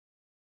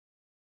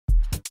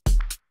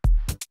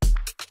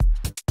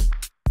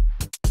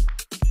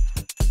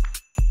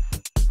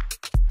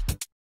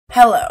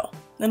Hello,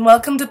 and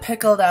welcome to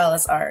Pickled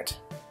Alice Art.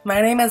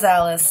 My name is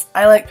Alice,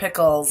 I like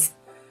pickles,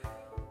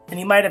 and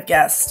you might have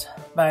guessed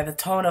by the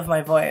tone of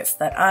my voice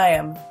that I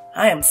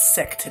am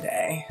sick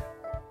today.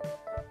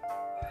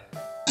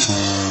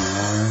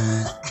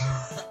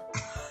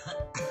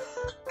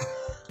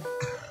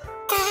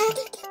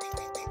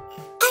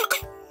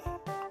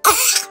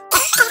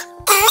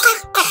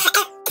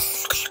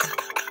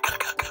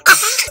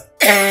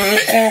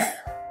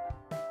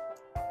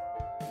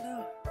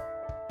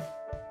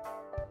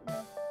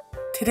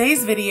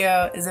 Today's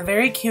video is a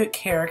very cute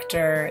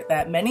character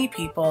that many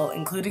people,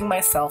 including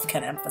myself,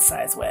 can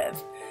empathize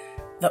with.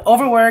 The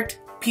overworked,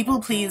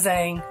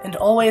 people-pleasing, and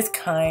always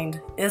kind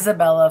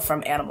Isabelle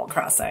from Animal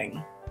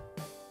Crossing.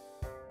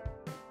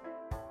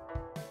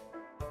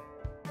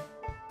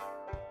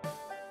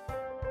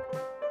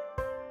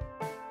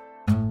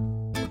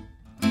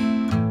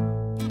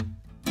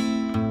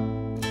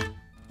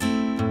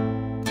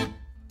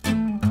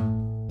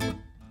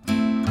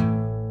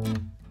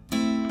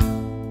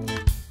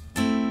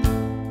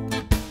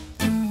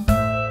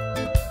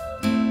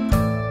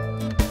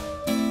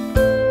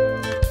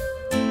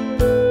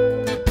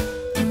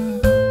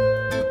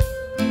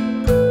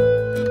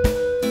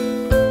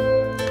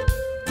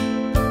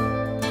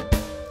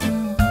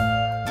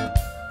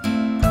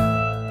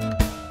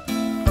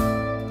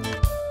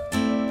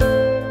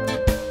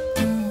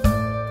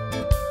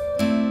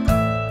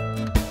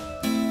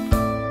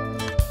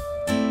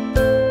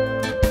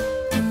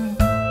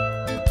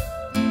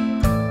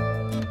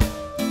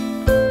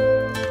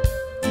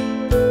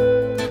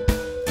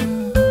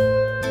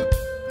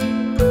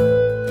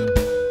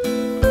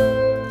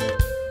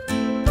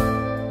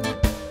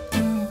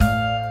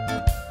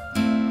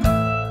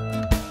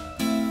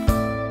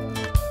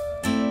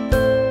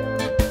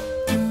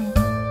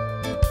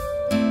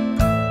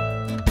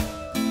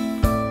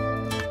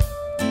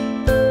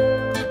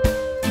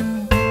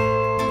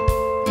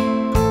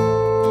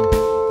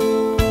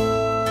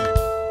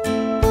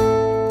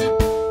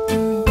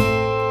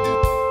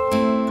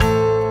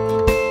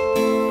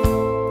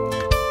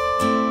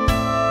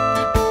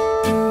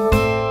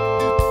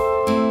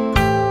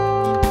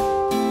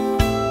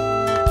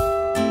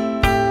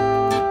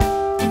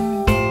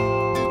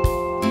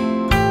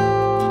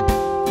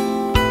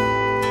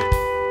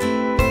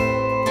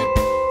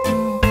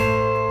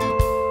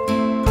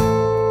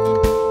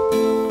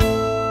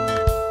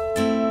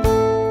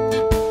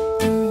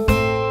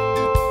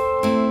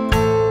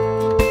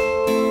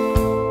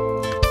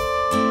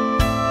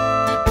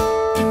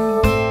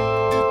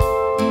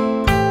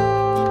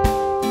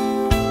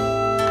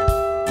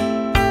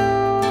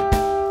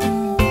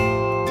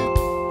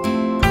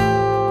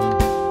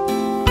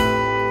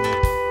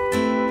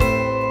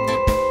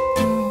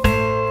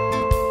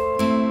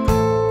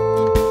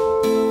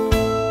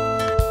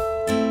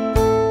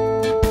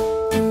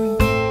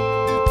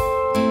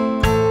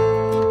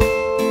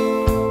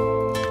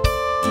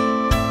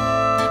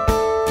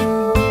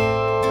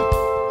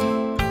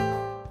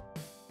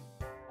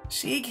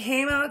 She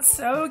came out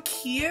so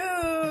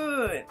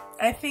cute!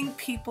 I think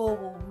people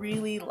will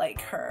really like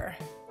her.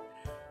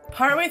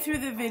 Partway through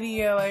the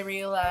video, I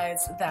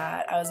realized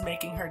that I was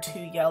making her too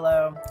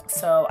yellow,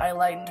 so I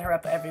lightened her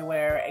up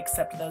everywhere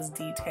except those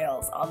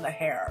details on the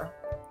hair.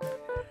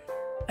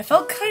 I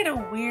felt kind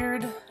of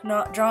weird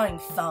not drawing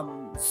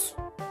thumbs,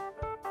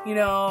 you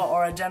know,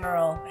 or a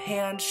general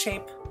hand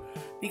shape,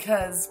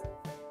 because,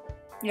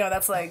 you know,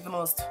 that's like the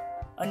most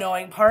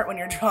annoying part when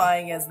you're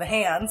drawing is the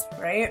hands,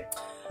 right?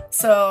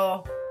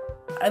 So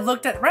I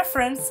looked at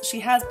reference, she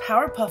has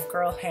Powerpuff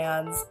Girl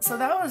hands, so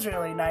that was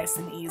really nice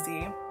and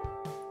easy.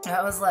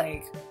 That was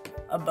like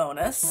a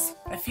bonus.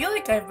 I feel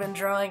like I've been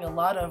drawing a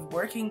lot of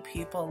working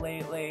people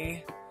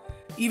lately.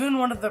 Even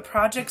one of the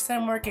projects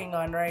I'm working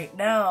on right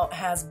now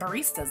has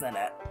baristas in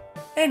it.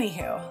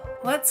 Anywho,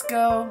 let's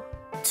go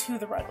to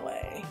the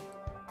runway.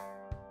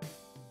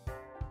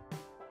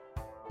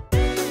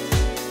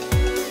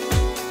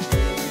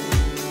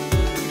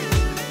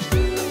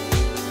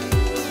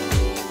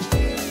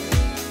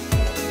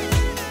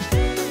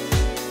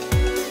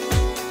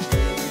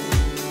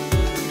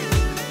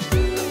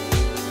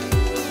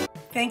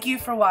 Thank you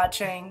for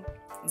watching,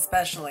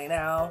 especially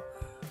now,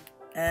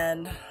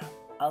 and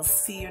I'll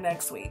see you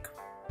next week.